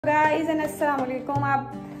Guys and अस्सलाम वालेकुम।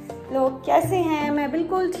 आप लोग कैसे हैं? मैं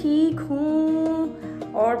बिल्कुल ठीक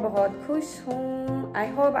हूँ और बहुत खुश हूँ। आई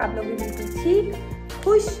होप आप लोग भी बिल्कुल ठीक,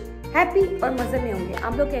 खुश, हैप्पी और मज़े में होंगे।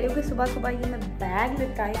 आप लोग कह रहे हो कि सुबह सुबह ये मैं बैग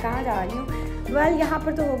लटकाए कहाँ जा रही हूँ। वेल यहाँ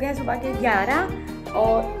पर तो हो गया सुबह के 11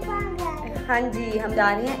 और हाँ जी हम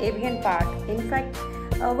जा रहे हैं एवियन पार्क। इनफैक्ट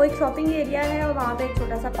वो एक शॉपिंग एरिया है और वहाँ पे एक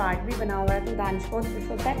छोटा सा पार्क भी बना हुआ है, तो दानिश बहुत खुश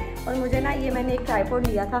होता है। और मुझे ना ये मैंने एक ट्राइपॉड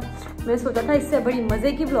लिया था, मैं सोचा था इससे बड़ी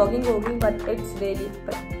मज़े की ब्लॉगिंग होगी, बट इट्स वेरी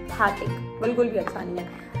पैथेटिक, बिल्कुल भी अच्छा नहीं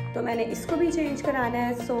है। तो मैंने इसको भी चेंज कराना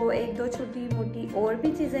है। सो एक दो छोटी मोटी और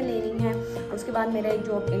भी चीज़ें लेनी हैं। उसके बाद मेरा एक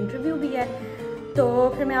जॉब इंटरव्यू भी है, तो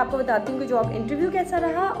फिर मैं आपको बताती हूँ कि जॉब इंटरव्यू कैसा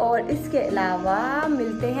रहा और इसके अलावा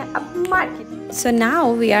मिलते हैं अब market. So now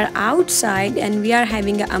we are outside and we are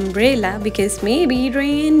having an umbrella because maybe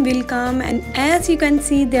rain will come, and as you can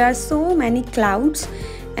see there are so many clouds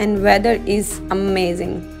and weather is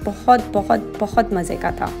amazing. बहुत बहुत बहुत मज़े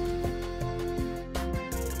का था।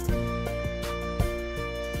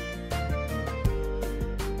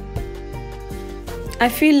 I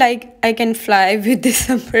feel like I can fly with this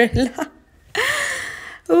umbrella.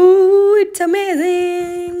 Ooh, it's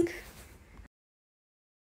amazing.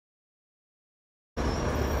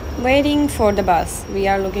 Waiting for the bus. We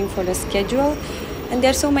are looking for the schedule and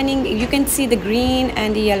there are so many. You can see the green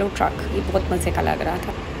and the yellow truck. ये बहुत मज़े का लग रहा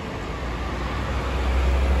था।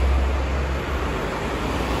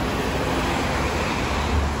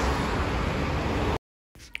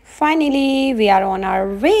 Finally, we are on our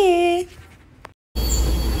way.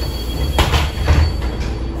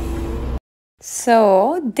 So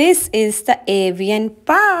this is the Avian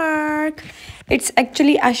Park. It's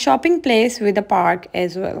actually a shopping place with a park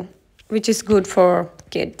as well, which is good for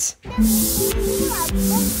kids.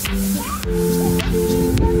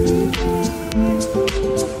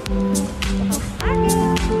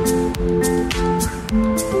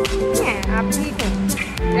 आप ठीक हो?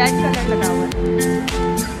 रेड कलर लगा हुआ है।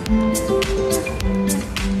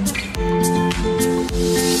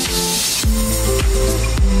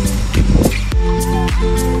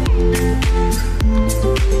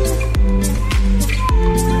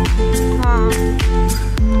 हाँ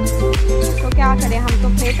तो क्या करें, हम तो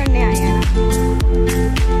प्ले करने आए हैं ना।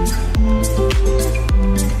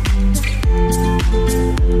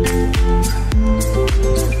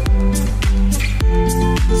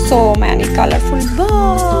 So many colorful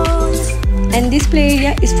balls and this play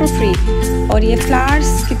area is for free. और ये flowers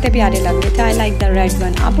कितने प्यारे लग रहे थे। I like the red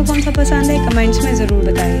one. आपको कौन सा पसंद है कमेंट्स में ज़रूर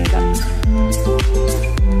बताइएगा।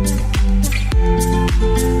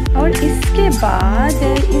 और इसके बाद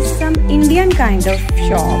there is some Indian kind of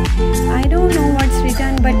shop. I don't know what's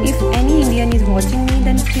written, but if any Indian is watching me,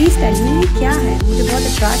 then please tell me क्या है। मुझे बहुत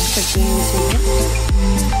अट्रैक्ट करती हैं ये चीज़ें।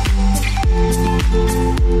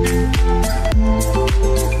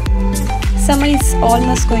 Summer is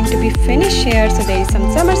almost going to be finished here, so there is some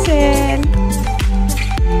summer sale.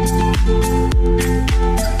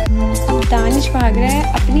 अब दानिश भाग रहा है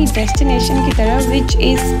अपनी डेस्टिनेशन की तरफ, which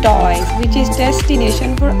is toys, which is destination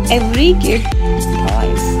for every kid,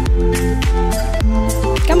 toys.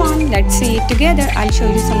 Come on, let's see it together. I'll show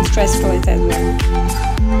you some stress toys as well.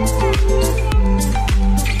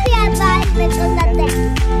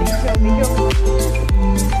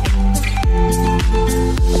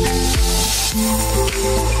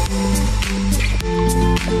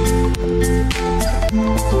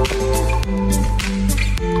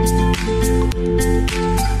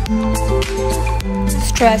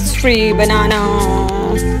 Stress-free banana.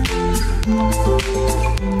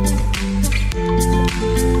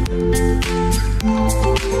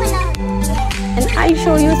 And I'll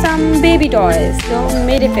show you some baby toys जो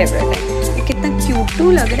मेरे favorite है। ये कितना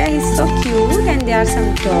cute लग रहा है। He's so cute and there are some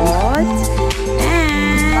dolls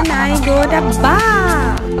and I got a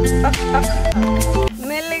bar.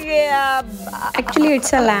 मिल गया। Actually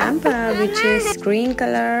it's a lamp which is green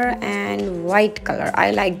color and white color. I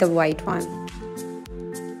like the white one.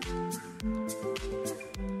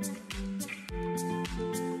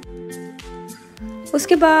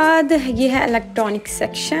 उसके बाद ये है इलेक्ट्रॉनिक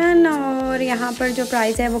सेक्शन और यहाँ पर जो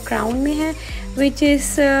price है वो क्राउन में है, which is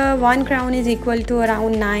 1 crown is equal to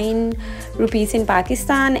around 9 rupees in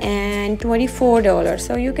Pakistan and $24.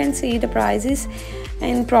 So you can see the prices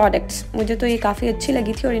and products. मुझे तो ये काफ़ी अच्छी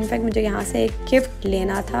लगी थी और इनफैक्ट मुझे यहाँ से एक गिफ्ट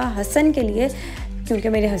लेना था हसन के लिए, क्योंकि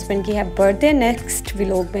मेरे हस्बैंड की है बर्थडे। नेक्स्ट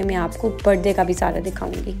व्लॉग में मैं आपको बर्थडे का भी सारा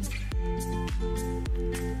दिखाऊंगी।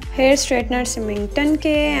 Hair straightener Symington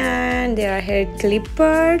के and there are hair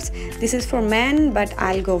clippers. This is for men but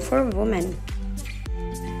I'll go for women.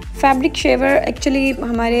 Fabric shaver actually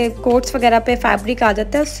हमारे कोट्स वगैरह पे फैब्रिक आ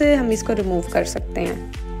जाता है, उससे हम इसको रिमूव कर सकते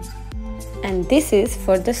हैं। and this is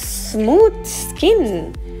for the smooth skin.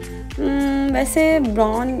 वैसे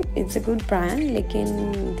Braun is a good brand, लेकिन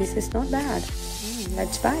this is not bad.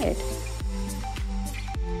 Let's buy it.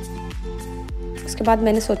 उसके बाद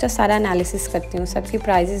मैंने सोचा सारा एनालिसिस करती हूँ, सबकी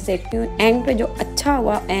प्राइसेस देखती हूँ, एंड पे जो अच्छा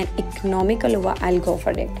हुआ एंड इकोनॉमिकल हुआ I will go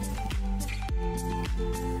for it.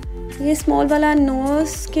 ये स्मॉल वाला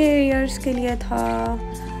नोज के ईयर्स के लिए था,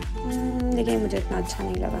 लेकिन मुझे इतना अच्छा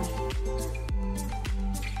नहीं लगा।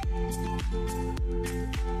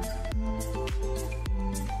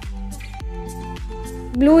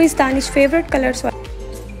 Blue is Danish favourite colours.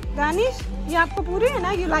 Danish, ये आपको पूरे है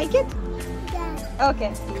ना? You like it? Okay,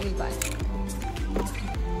 will buy.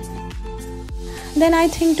 Then I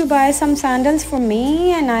think to buy some sandals for me,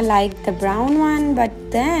 and I like the brown one, but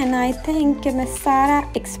then I think कि मैं सारा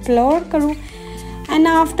explore करूँ, and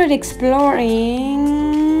after exploring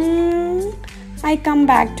I come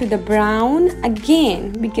back to the brown again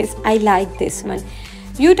because I like this one.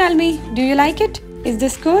 You tell me, do you like it? Is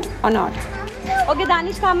this good or not? Okay,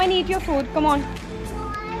 Danish, come and eat your food. Come on.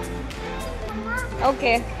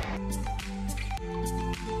 Okay.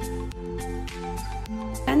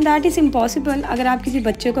 And that is impossible. अगर आप किसी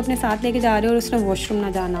बच्चे को अपने साथ लेके जा रहे हो और उसने वॉशरूम ना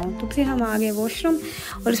जाना हो, तो फिर हम आ गए वॉशरूम,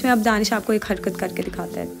 और उसमें अब दानिश आपको एक हरकत करके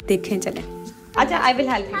दिखाता है, देखें चलें। अच्छा, I will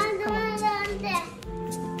help you.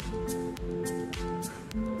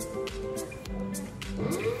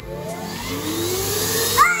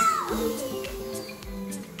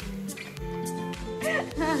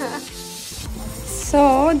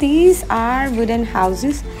 So these are wooden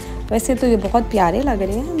houses. वैसे तो ये बहुत प्यारे लग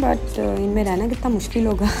रहे हैं, बट इनमें रहना कितना मुश्किल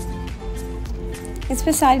होगा। इस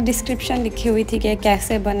पर सारी डिस्क्रिप्शन लिखी हुई थी कि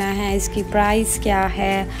कैसे बना है, इसकी प्राइस क्या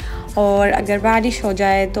है, और अगर बारिश हो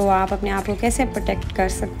जाए तो आप अपने आप को कैसे प्रोटेक्ट कर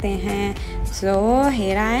सकते हैं। So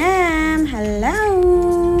here I am,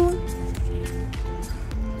 hello.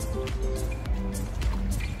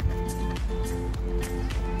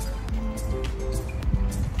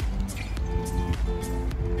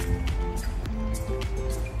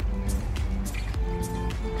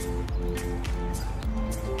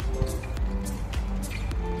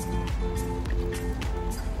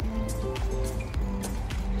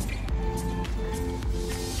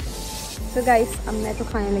 तो गाइस, अब मैं तो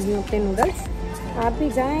खाने लगी हूँ अपने नूडल्स। आप भी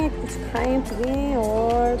जाएं, कुछ खाएं पिएं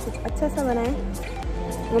और कुछ अच्छा सा बनाएं।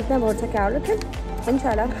 अपना बहुत सा ख्याल रखें।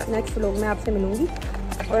 इंशाल्लाह नेक्स्ट व्लॉग में आपसे मिलूँगी।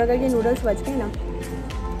 और अगर ये नूडल्स बच गए ना,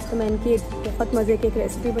 तो मैं इनकी एक बहुत मज़े की एक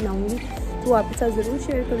रेसिपी बनाऊँगी, तो आपके साथ ज़रूर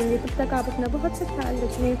शेयर करूँगी। तब तक आप अपना बहुत सा ख्याल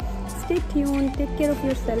रखें। Stay tune, take care of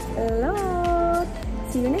yourself a lot.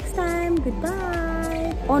 C you next time, good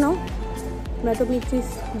bye. Oh no, मैं तो अपनी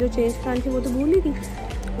चीज़ जो चेंज करानी थी वो तो भूल ही थी,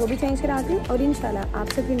 वो भी चेंज कराती हूँ। और इंशाल्लाह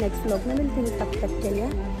आपसे फिर नेक्स्ट व्लॉग में मिलती हूँ। तब तक के लिए